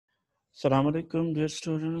अस्सलाम वालेकुम dear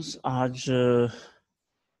students. आज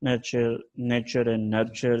nature nature and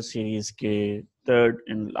nurture series के थर्ड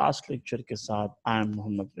एंड लास्ट लेक्चर के साथ I am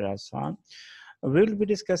Mohammad Riyaz Khan. We will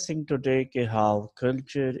be discussing today कि how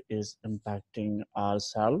culture is impacting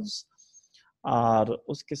ourselves और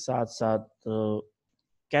उसके साथ साथ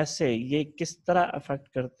कैसे ये किस तरह अफेक्ट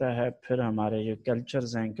करता है फिर हमारे जो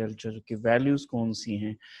कल्चर्स हैं, कल्चर की वैल्यूज़ कौन सी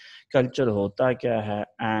हैं, कल्चर होता क्या है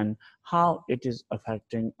and how it is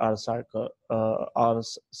affecting our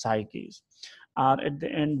psyches. At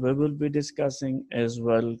the end we will be discussing as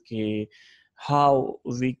well कि how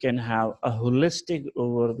we can have a holistic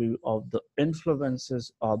overview of the influences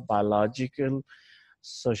of biological,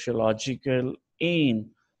 sociological and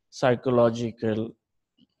psychological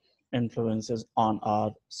influences on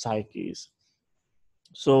our psyches.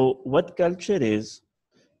 So what culture is?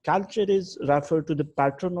 Culture is referred to the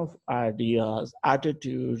pattern of ideas,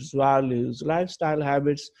 attitudes, values, lifestyle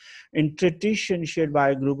habits, and tradition shared by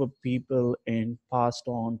a group of people and passed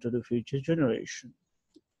on to the future generation.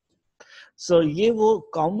 So ये वो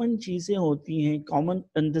common चीज़ें होती हैं, common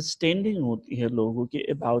understanding होती है लोगों के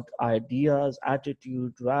about ideas,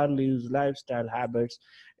 attitude, values, lifestyle habits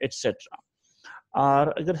etcetera. और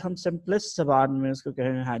अगर हम सिंपलेस्ट जबान में इसको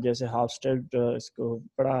कहें, हाँ, जैसे हॉस्टेड इसको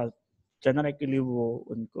बड़ा जनरली वो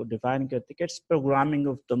उनको डिफाइन करते हैं, it's programming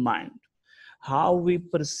of the mind, how we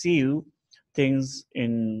perceive things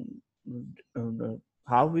in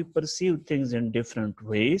how we perceive things in different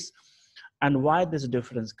ways and why this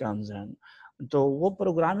difference comes in. तो वो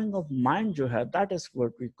प्रोग्रामिंग ऑफ माइंड जो है, that is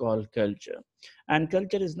what we call culture. And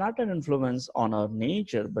culture is not an influence on our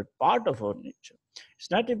nature but part of our nature. It's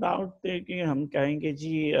not about कि हम कहेंगे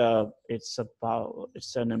जी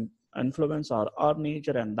it's an influence our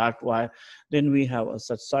nature and that why then we have a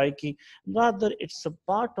such psyche. Rather it's a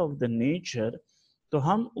part of the nature. तो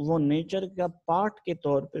हम वो nature का part के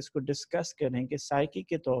तौर पे इसको डिस्कस करें कि साइकी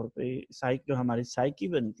के तौर पे साइकी जो हमारी साइकी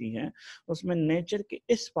बनती है उसमें नेचर के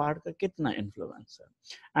इस पार्ट का कितना इन्फ्लुएंस है.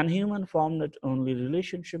 And human form not only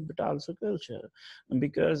relationship but also culture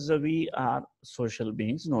because we are social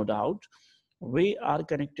beings, no doubt we are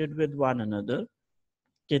connected with one another.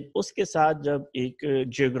 कि उसके साथ जब एक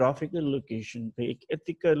जियोग्राफिकल लोकेशन पे एक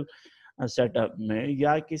एथिकल सेटअप में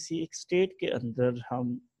या किसी एक स्टेट के अंदर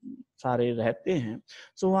हम सारे रहते हैं,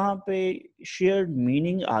 सो वहाँ पे शेयर्ड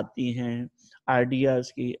मीनिंग आती हैं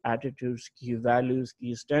आइडियाज़ की, एटीट्यूड्स की, वैल्यूज़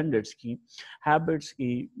की, स्टैंडर्ड्स की, हैबिट्स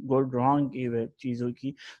की, गुड रॉन्ग की चीज़ों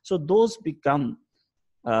की. So those become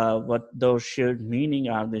what those shared meaning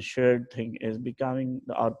are, the shared thing is becoming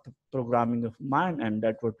our programming of mind, and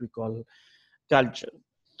that's what we call culture.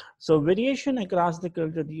 So variation across the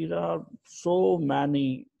culture, there are so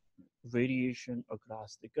many variation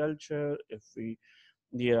across the culture. If we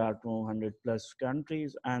there are 200 plus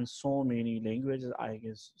countries and so many languages, I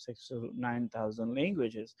guess 6 to 9,000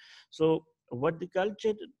 languages. So what the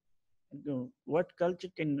culture, what culture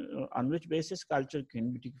can, on which basis culture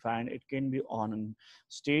can be defined? It can be on a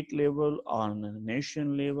state level, on a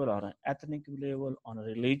nation level, or an ethnic level, on a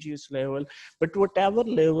religious level. But whatever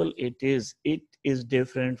level it is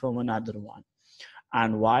different from another one.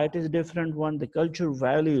 And why it is different one? The culture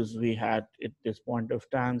values we had at this point of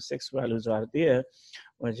time, 6 values are there,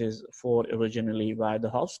 which is 4 originally by the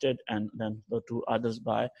Hofstede and then the 2 others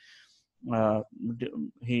by uh,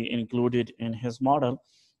 he included in his model.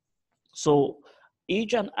 So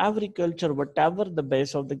each and every culture, whatever the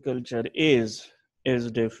base of the culture is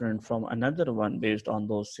different from another one based on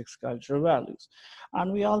those 6 cultural values.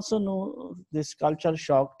 And we also know this culture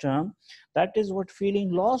shock term, that is what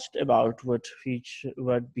feeling lost about what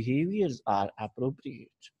behaviors are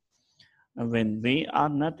appropriate. When we are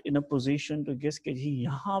not in a position to guess कि जी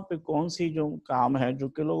यहाँ पे कौन सी जो काम है जो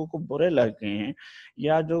कि लोगों को बुरे लग गए हैं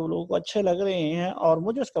या जो लोगों को अच्छे लग रहे हैं और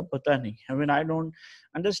मुझे उसका पता नहीं है. When I don't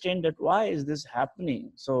understand that why is this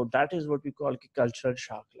happening, so that is what we call cultural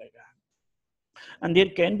shock like that. And there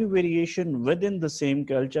can be variation within the same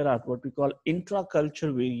culture at what we call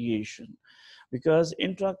intra-culture variation, because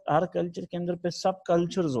intra her culture के अंदर पे सब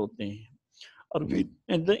cultures होते हैं और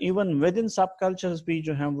even with in सब cultures भी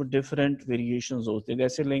जो हैं वो डिफरेंट वेरिएशंस होते हैं.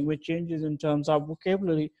 जैसे language changes in terms of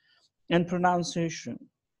vocabulary and pronunciation.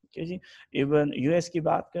 ठीक है जी. इवन यूएस की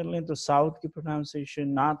बात कर लें तो साउथ की प्रोनाउंसिएशन,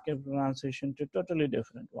 नॉर्थ के pronunciation totally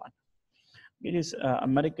different one.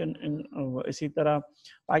 American. इसी तरह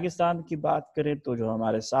पाकिस्तान की बात करें तो जो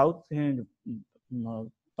हमारे साउथ हैं,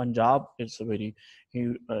 Punjab it's a very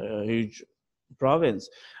huge province,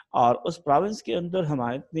 और उस प्रोविंस के अंदर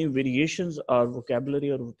हमारे इतनी वेरिएशंस और वोकेबुलरी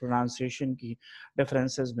और प्रोनाउंसिएशन की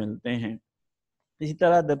डिफरेंसेस मिलते हैं. इसी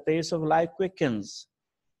तरह the pace of life quickens.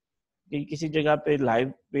 कि किसी जगह पे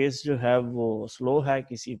लाइफ पेस जो है वो स्लो है,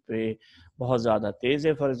 किसी पे बहुत ज़्यादा तेज़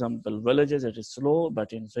है. For example villages it is slow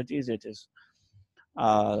but in cities it is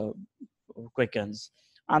quickens.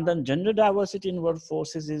 And then gender diversity in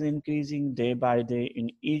workforces is increasing day by day in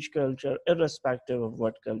each culture, irrespective of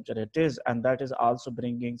what culture it is. And that is also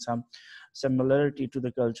bringing some similarity to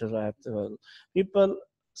the culture as well. People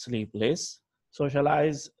sleep less,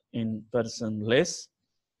 socialize in person less,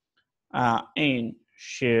 and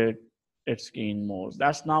shared its gain more.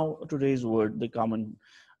 That's now today's word, the common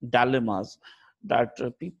dilemmas that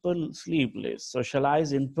people sleep less,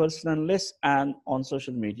 socialize in person less, and on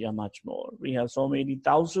social media much more. We have so many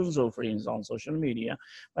thousands of friends on social media,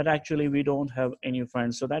 but actually we don't have any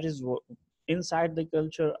friends. So that is what inside the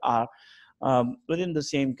culture are within the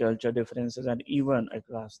same culture differences and even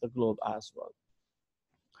across the globe as well.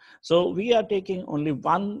 So we are taking only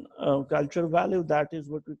one cultural value, that is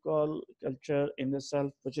what we call culture in the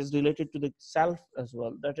self, which is related to the self as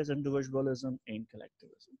well. That is individualism and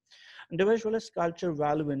collectivism. Individualist culture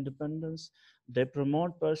value independence. They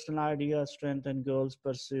promote personal ideas, strength, and goals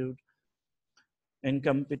pursued in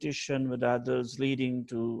competition with others, leading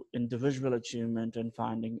to individual achievement and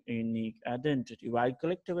finding a unique identity. While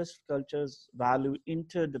collectivist cultures value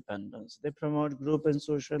interdependence, they promote group and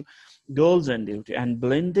social goals and duty, and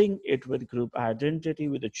blending it with group identity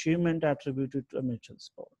with achievement attributed to a mutual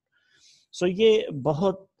sport. So ये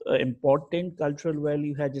बहुत important cultural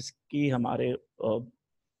value है जिसकी हमारे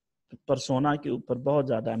persona के ऊपर बहुत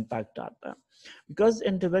ज़्यादा impact आता है. Because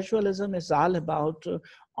individualism is all about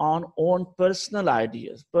on own personal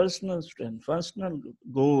ideas, personal strength, personal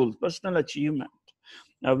goals, personal achievement.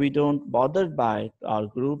 We don't bothered by our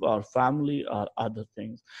group, our family, or other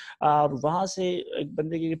things. और वहाँ से एक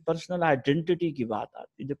बंदे की पर्सनल आइडेंटिटी की बात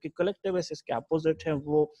आती है, जबकि कलेक्टिव इसके अपोजिट है.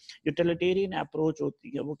 वो यूटिलिटेरियन अप्रोच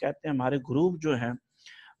होती है. वो कहते हैं हमारे ग्रुप जो है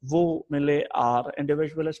वो मिले, और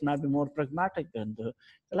इंडिविजुअलिस्ट में भी मोर pragmatic than the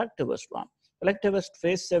collectivist one. Collectivist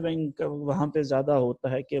face saving वहाँ पे ज़्यादा होता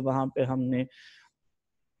है कि वहाँ पे हमने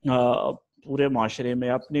पूरे माशरे में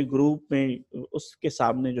अपने ग्रुप में उसके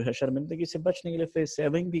सामने जो है शर्मिंदगी से बचने के लिए फेस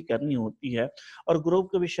सेविंग भी करनी होती है, और ग्रुप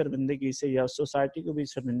को भी शर्मिंदगी से या सोसाइटी को भी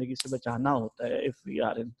शर्मिंदगी से बचाना होता है if we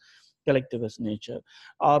are in collectivist nature.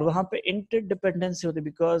 और वहाँ पे interdependence होती है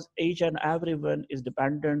because each and everyone is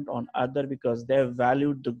dependent on other because they have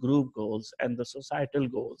valued the group goals and the societal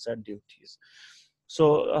goals and duties.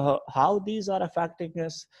 So how these are affecting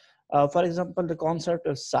us? For example, the concept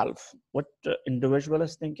of self. What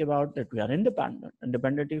individualists think about that we are independent,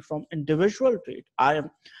 independently from individual trait. I am.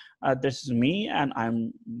 This is me, and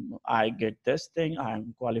I get this thing. I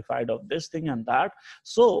am qualified of this thing and that.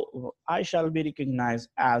 So I shall be recognized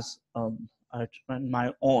as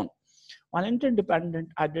my own. One interdependent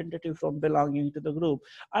identity from belonging to the group.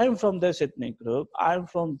 I am from this ethnic group. I am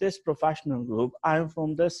from this professional group. I am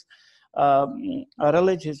from this a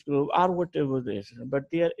religious group or whatever it is. But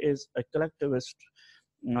there is a collectivist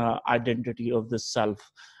identity of the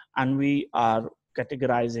self, and we are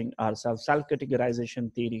categorizing ourselves.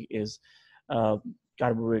 Self-categorization theory is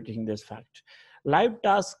corroborating this fact. Life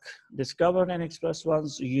task discover and express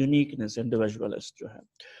one's uniqueness. Individualist जो है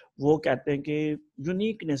वो कहते हैं कि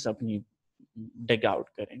uniqueness अपनी dig out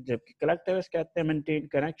करें, जबकि collectivist कहते हैं maintain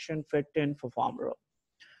connection, fit in, perform role.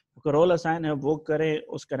 Role assign है वो करें,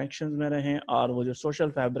 उस कनेक्शन में रहें, और वो जो सोशल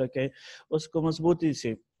फैब्रिक है उसको मजबूती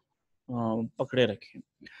से पकड़े रखें.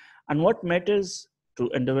 And what matters to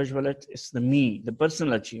individuals is the me, the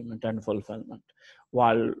personal achievement and fulfillment,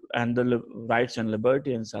 while and the rights and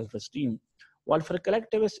liberty and self-esteem. While for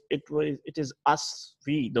collectivists, it is us,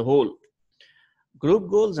 we, the whole.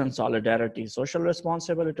 Group goals and solidarity, social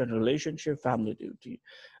responsibility and relationship, family duty.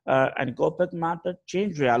 And Copic method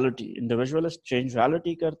change reality. Individualists change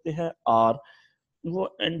reality करते हैं और वो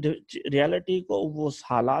reality को वो उस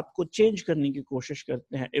हालात को change करने की कोशिश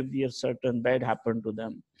करते हैं if there certain bad happen to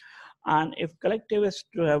them. And if collectivists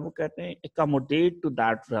जो है वो कहते हैं accommodate to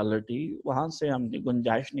that reality, वहाँ से हमने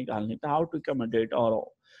गुंजाइश निकालनी था how to accommodate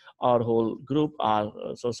our whole group,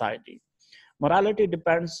 our society. Morality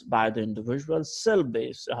depends by the individual,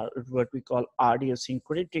 self-based, what we call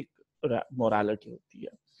idiosyncratic morality होती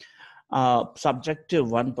है,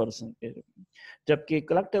 subjective one person के. जबकि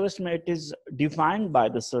collectivist में it is defined by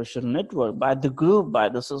the social network, by the group, by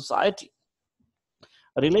the society.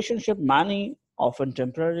 Relationship, many often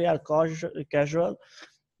temporary or casual,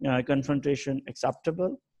 confrontation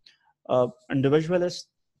acceptable. Individualist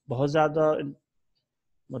बहुत ज़्यादा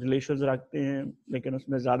relations रखते हैं, लेकिन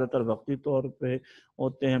उसमें ज़्यादातर वक्ती तौर पे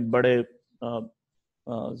होते हैं, बड़े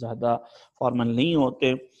ज़्यादा फॉर्मल नहीं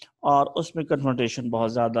होते, और उसमें कन्फ्रंटेशन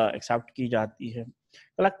बहुत ज़्यादा एक्सेप्ट की जाती है.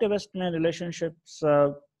 कलेक्टिविस्ट में रिलेशनशिप्स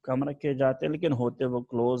कम रखे जाते हैं, लेकिन होते वो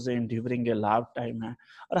close and during a life time है।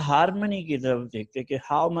 और हार्मनी की तरफ देखते हैं कि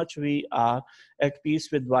how much we are eight peace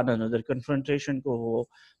with one another, confrontation को वो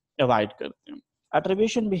अवॉइड करते हैं।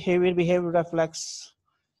 Attribution behaviour reflects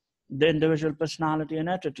the individual personality and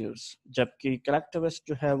attitudes, जबकि कलेक्टिविस्ट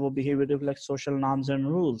जो है वो behaviour reflect social norms and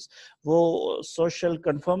rules, वो सोशल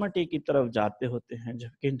कन्फर्मिटी की तरफ जाते होते हैं,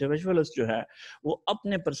 जबकि इंडिविजुअलिस्ट जो है वो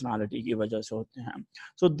अपने पर्सनालिटी की वजह से होते हैं।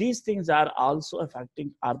 So these things are also affecting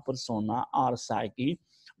our persona, our psyche,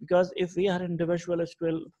 because if we are individualist,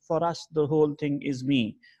 well, for us the whole thing is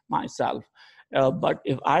me, myself. But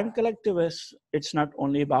if I'm collectivist, it's not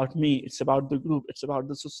only about me, it's about the group, it's about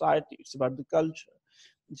the society, it's about the culture,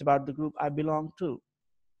 it's about the group I belong to.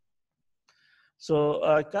 So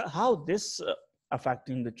how this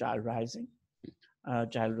affecting the child raising?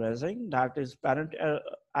 Child raising, that is parent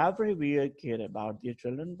everywhere care about their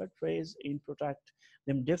children but raise and protect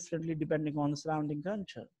them differently depending on the surrounding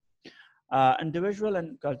culture. Individual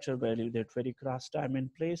and culture value that vary across time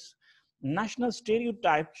and place. National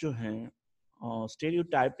stereotype जो हैं,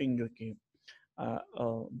 stereotyping जो कि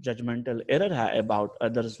judgmental error है about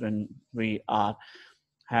others when we are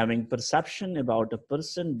having perception about a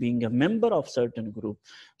person being a member of certain group.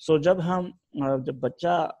 So जब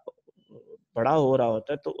बच्चा बड़ा हो रहा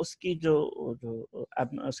होता है तो उसकी जो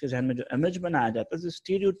उसके जहन में जो इमेज बनाया जाता है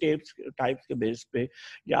स्टीरियोटाइप्स के बेस पे,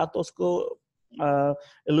 या तो उसको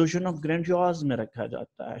illusion of grandiose में रखा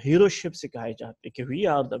जाता है, हीरोशिप सिखाई जाती है कि we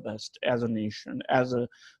are the best as a nation, as a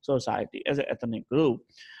society, as a ethnic group.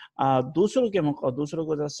 दूसरों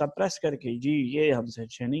को सप्रेस करके जी ये हमसे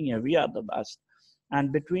अच्छे नहीं है, we are the best. And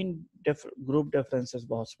between group differences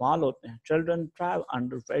बहुत small होते हैं. Children thrive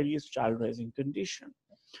under various child raising conditions.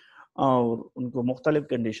 और उनको मुख्तलिफ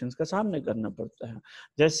कंडीशंस का सामना करना पड़ता है.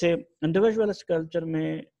 जैसे इंडिविजुअलिस्ट कल्चर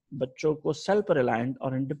में बच्चों को सेल्फ रिलायंट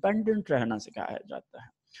और इंडिपेंडेंट रहना सिखाया जाता है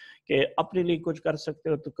कि अपने लिए कुछ कर सकते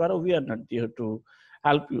हो तो करो, we are not there to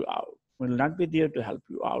help you out, will not be there to help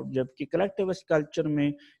you out. जबकि कलेक्टिविस्ट कल्चर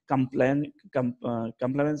में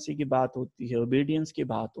कंप्लेमेंसी की बात होती है, ओबीडियंस की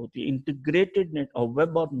बात होती है, इंटीग्रेटेड नेट और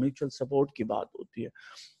वेब और म्यूचुअल सपोर्ट की बात होती है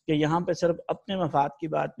कि यहाँ पे सिर्फ अपने मफाद की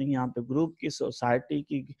बात नहीं, यहाँ पे ग्रुप की, सोसाइटी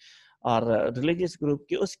की और रिलीजियस ग्रुप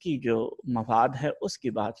की, उसकी जो मफाद है उसकी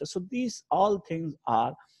बात है. So these all things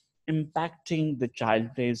are impacting the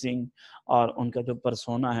child raising, और उनका जो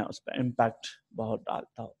पर्सोना है उस पर इम्पैक्ट बहुत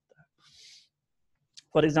डालता होता है.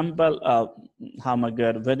 फॉर एग्जाम्पल हम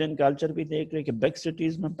अगर विद इन कल्चर भी देख रहे हैं कि बिग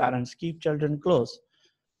सिटीज में parents keep children close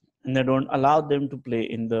and they don't allow them to play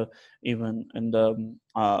in the even in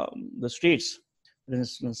the streets. In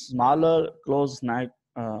smaller close knit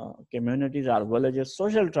communities or villages,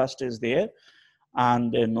 social trust is there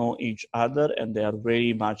and they know each other and they are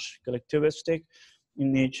very much collectivistic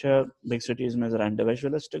in nature. Big cities में जरा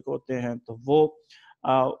individualistic होते हैं, तो वो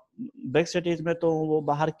big cities में तो वो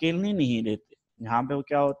बाहर खेलने नहीं देते. यहाँ पे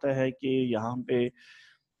क्या होता है कि यहाँ पे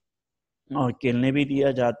और खेलने भी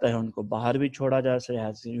दिया जाता है, उनको बाहर भी छोड़ा जाता है.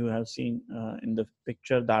 As you have seen in the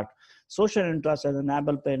picture that social interest has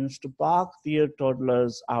enabled parents to park their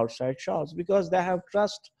toddlers outside shops because they have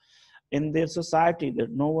trust in their society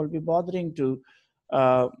that no one will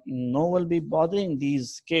be bothering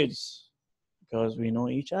these kids because we know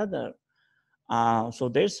each other. So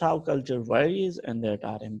that's how culture varies and that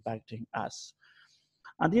are impacting us.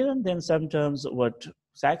 And then sometimes what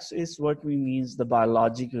sex is what we means the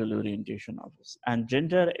biological orientation of us, and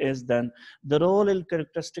gender is then the role and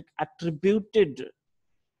characteristic attributed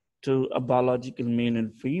to a biological male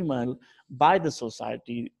and female by the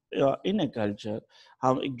society in a culture.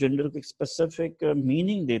 हम एक gender को एक specific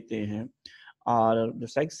meaning देते हैं और जो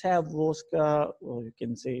sex है वो उसका you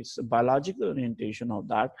can say biological orientation of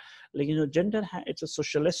that, लेकिन जो जेंडर है it's a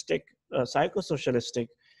socialistic psycho socialistic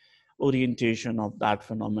orientation of that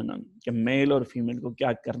phenomenon कि मेल और फीमेल को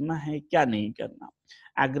क्या करना है क्या नहीं करना.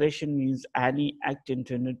 Aggression means any act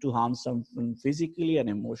intended to harm someone physically and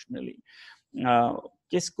emotionally.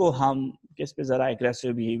 किसको हम किस पे ज़रा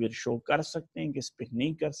एग्रेसिव बिहेवियर शो कर सकते हैं, किस पे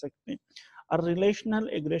नहीं कर सकते. और रिलेशनल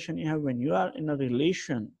एग्रेशन यह है when you are in a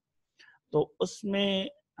relation, तो उसमें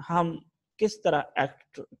हम किस तरह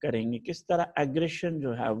एक्ट करेंगे, किस तरह एग्रेशन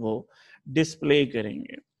जो है वो डिस्प्ले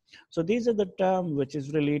करेंगे. So these are the term which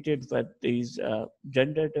is related with these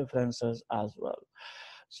gender differences as well.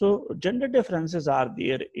 So gender differences are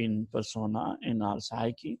there in persona, in our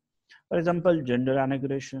psyche. For example, gender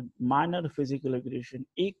aggression, minor physical aggression,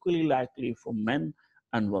 equally likely for men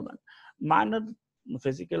and women. Minor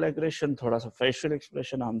physical aggression थोड़ा सा facial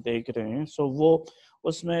expression हम देख रहे हैं, so वो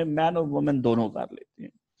उसमें man और women दोनों कर लेते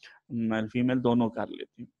हैं. मेल फीमेल दोनों कर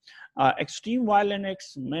लेती हैं. Extreme violent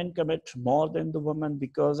acts men commit more than the women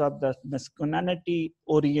because of the masculinity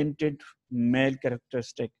oriented male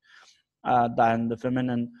characteristic than the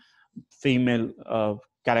feminine female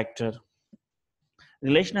character.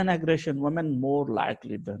 Relational aggression, women more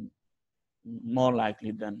likely than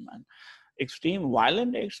men. Extreme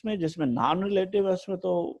violent acts में जिसमें non relative है उसमें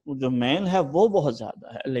तो जो mail है वो बहुत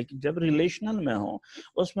ज्यादा है, लेकिन जब रिलेशनल में हो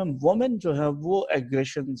उसमें वुमेन जो है वो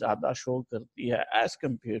एग्रेशन ज्यादा शो करती है एज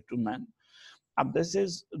कम्पेयर टू मैन. अब this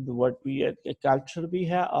is what we culture भी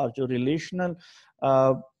है और जो रिलेशनल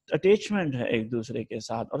अटैचमेंट है एक दूसरे के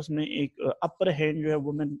साथ, और उसमें एक अपर हैंड जो है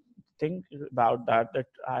women think about that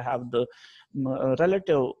I have the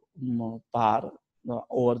relative power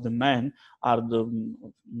over the man or the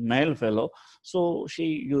male fellow, so she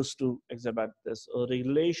used to exhibit this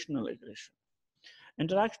relational aggression.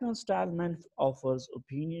 Interactional style, men offers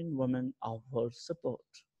opinion, women offers support.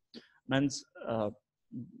 Men's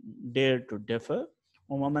dare to differ,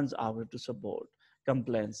 women's offer to support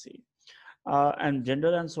complacency. And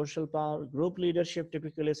gender and social power, group leadership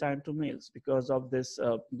typically assigned to males because of this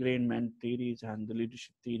grain man theories and the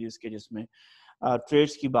leadership theories के जिसमें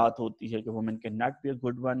traits की बात होती है कि women cannot be a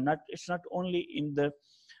good one. It's not only in the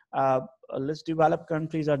less developed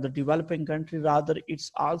countries or the developing country, rather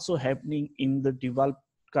it's also happening in the developed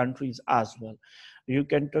countries as well. You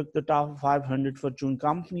can take the top 500 Fortune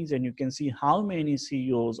companies and you can see how many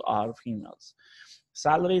CEOs are females.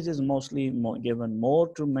 Salaries is mostly given more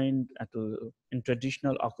to men in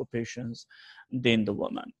traditional occupations than the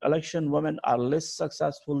women. Election, women are less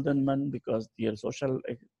successful than men because their social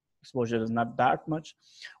exposure is not that much.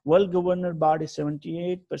 Well-governed body,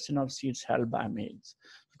 78% of seats held by males,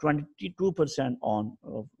 22% on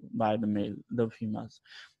by the females.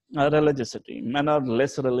 Religiosity, men are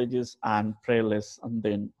less religious and pray less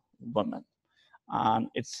than women, and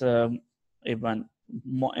it's even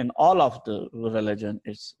more in all of the religion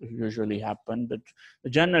it's usually happen, but the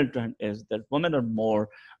general trend is that women are more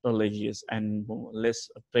religious and less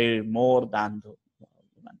pray more than the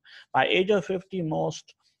women. By age of 50,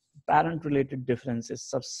 most parent related differences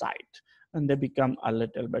subside and they become a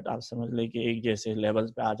little bit, आप समझ लें कि एक जैसे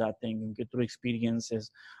levels पे आ जाते हैं क्योंकि थ्रू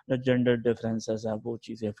एक्सपीरियंसेस जो जेंडर डिफरेंसेस है वो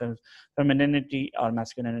चीज़ें फिर फेमिनिटी और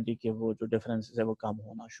मैस्कुलिनिटी के वो जो डिफरेंसेस है वो कम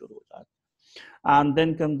होना शुरू हो जाते हैं. And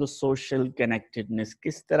then come the social connectedness,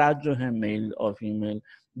 किस तरह जो है मेल और फीमेल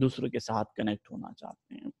दूसरों के साथ कनेक्ट होना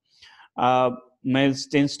चाहते हैं. Males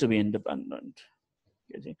tends to be independent,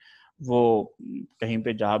 जी वो कहीं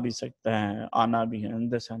पे जा भी सकता है, आना भी है,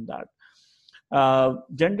 this and that.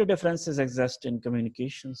 Gender differences exist in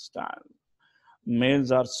communication style.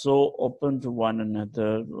 Males are so open to one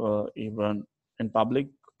another, even in public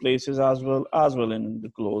places as well in the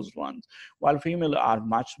closed ones, while females are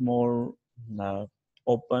much more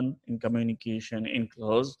open in communication in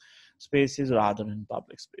closed spaces rather than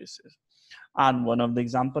public spaces. And one of the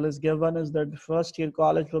example is given is that first year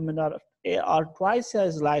college women are twice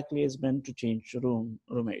as likely as men to change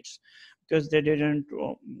roommates because they didn't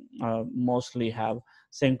mostly have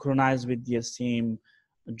synchronized with their same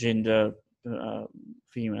gender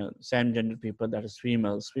same gender people, that is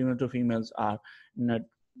females. Female to females are not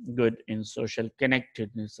good in social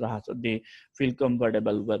connectedness, so they feel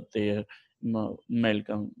comfortable with their male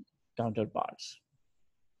counterparts.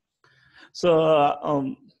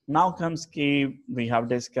 So now comes key, we have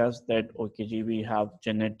discussed that okay, we have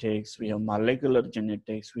genetics, we have molecular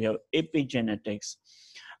genetics, we have epigenetics.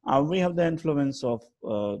 We have the influence of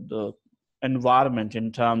the environment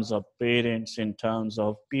in terms of parents, in terms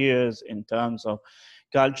of peers, in terms of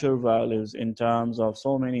cultural values, in terms of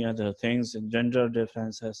so many other things, in gender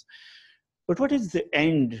differences. But what is the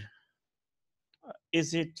end?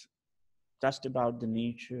 Is it just about the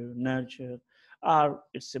nature, nurture, or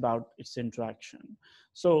it's about its interaction?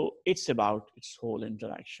 So it's about its whole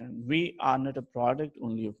interaction. We are not a product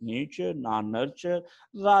only of nature, nor nurture.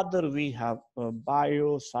 Rather, we have a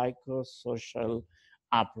biopsychosocial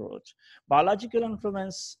approach. Biological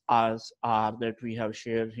influence are that we have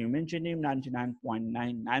shared human genome.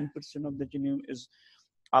 99.99% of the genome is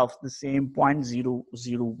of the same.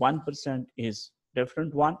 0.001% is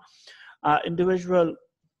different one. Individual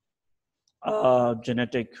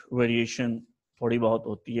genetic variation थोड़ी बहुत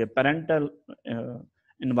होती है. Parental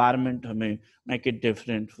environment हमें make it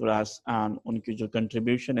different for us, and उनकी जो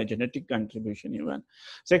contribution है, genetic contribution even.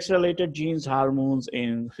 Sex related genes, hormones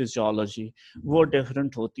in physiology वो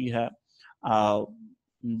different होती है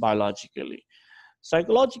biologically.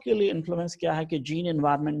 Psychologically influence क्या है कि gene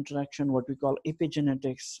environment interaction, what we call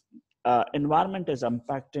epigenetics, environment is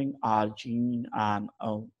impacting our gene, and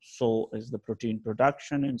so is the protein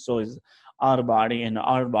production, and so is our body, and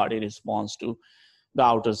our body responds to the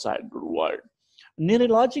outer side world.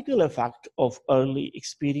 Neurological effect of early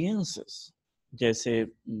experiences, जैसे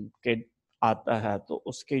kid आता है तो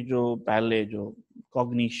उसके जो पहले जो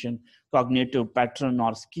cognition cognitive pattern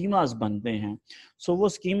और schemas बनते हैं, सो वो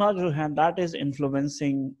स्कीमा जो है that is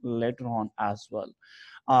influencing later on as well,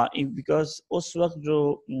 because उस वक्त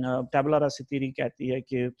जो टेबुला रासा थ्योरी कहती है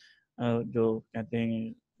कि जो कहते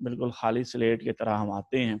हैं बिल्कुल खाली स्लेट की तरह हम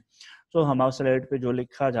आते हैं, तो हमारे स्लेट पे जो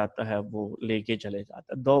लिखा जाता है वो लेके चले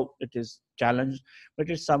जाता है, दो it is challenge but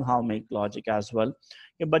it somehow make logic as well,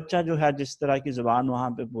 कि बच्चा जो है जिस तरह की जुबान वहाँ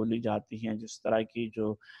पे बोली जाती है, जिस तरह की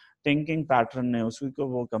जो थिंकिंग पैटर्न है उसी को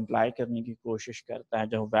वो कंप्लाई करने की कोशिश करता है,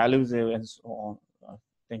 जो वैल्यूज है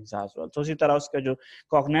things as well. तो उसी तरह उसका जो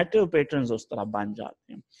cognitive patterns उस तरह बन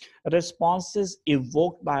जाते हैं. Responses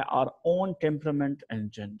evoked by our own temperament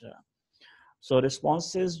and gender. So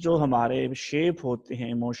responses जो हमारे shape होते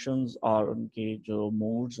हैं emotions और उनके जो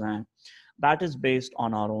moods हैं, that is based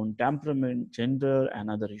on our own temperament, gender and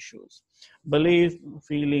other issues. Belief,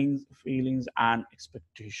 feelings and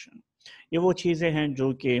expectation. ये वो चीज़ें हैं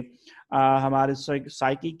जो कि हमारे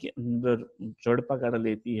साइकी के अंदर जड़ पकड़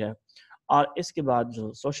लेती है, और इसके बाद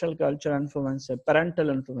जो social culture influence है, parental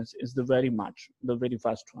influence is the very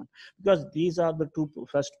first one, because these are the two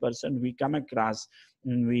first person we come across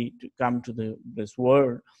when we come to this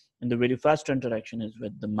world, and the very first interaction is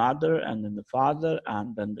with the mother and then the father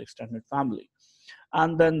and then the extended family.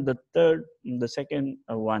 And then the second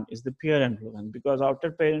one is the peer influence, because after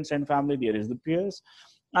parents and family there is the peers,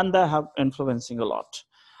 and they have influencing a lot.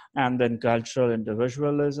 And then cultural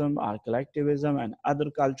individualism or collectivism and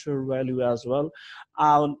other cultural value as well,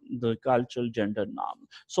 and the cultural gender norm.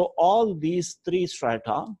 So all these three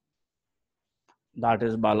strata, that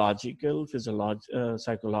is biological, physiological,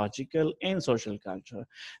 psychological and social culture,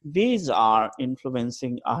 these are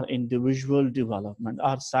influencing our individual development,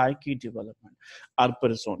 our psyche development, our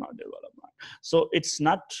persona development. So it's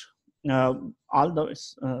not although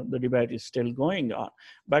the debate is still going on,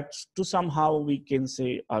 but to somehow we can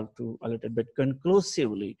say, or to a little bit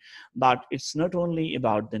conclusively, that it's not only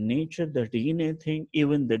about the nature, the DNA thing,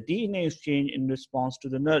 even the DNA is changed in response to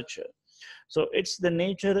the nurture. So it's the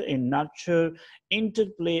nature and nurture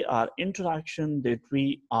interplay or interaction that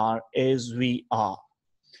we are as we are.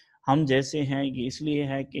 हम जैसे हैं ये इसलिए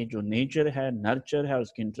है कि जो nature है, nurture है,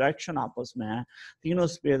 उसकी इंटरेक्शन आपस में है, तीनों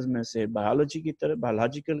स्पेस में से बायोलॉजी की तरफ,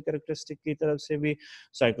 बायोलॉजिकल कैरेक्टरिस्टिक की तरफ से भी,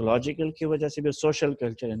 साइकोलॉजिकल की वजह से भी, सोशल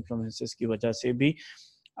कल्चर इन्फ्लुएंसेस की वजह से भी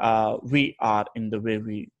we are in the way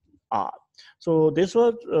we are. So this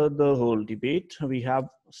was the whole debate we have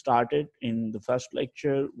started in the first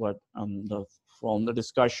lecture, from the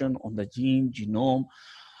discussion on the genome,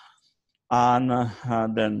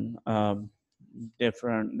 and then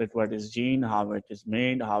different, that what is gene, how it is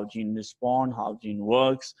made, how gene respond, how gene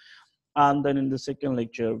works. And then in the second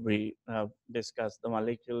lecture, we discussed the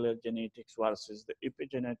molecular genetics versus the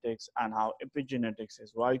epigenetics, and how epigenetics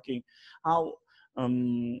is working, how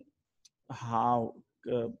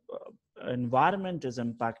environment is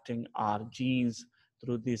impacting our genes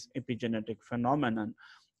through this epigenetic phenomenon,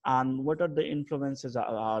 and what are the influences of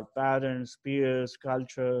our parents, peers,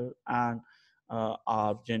 culture, and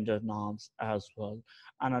our gender norms as well.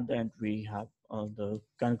 And at the end, we have the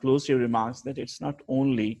conclusive remarks that it's not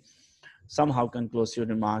only somehow conclusive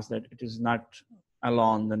remarks that it is not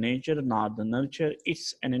alone the nature, not the nurture,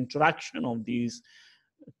 it's an interaction of these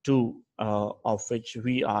two, of which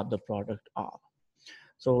we are the product of.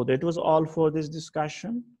 So that was all for this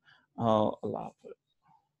discussion. Allah Hafiz.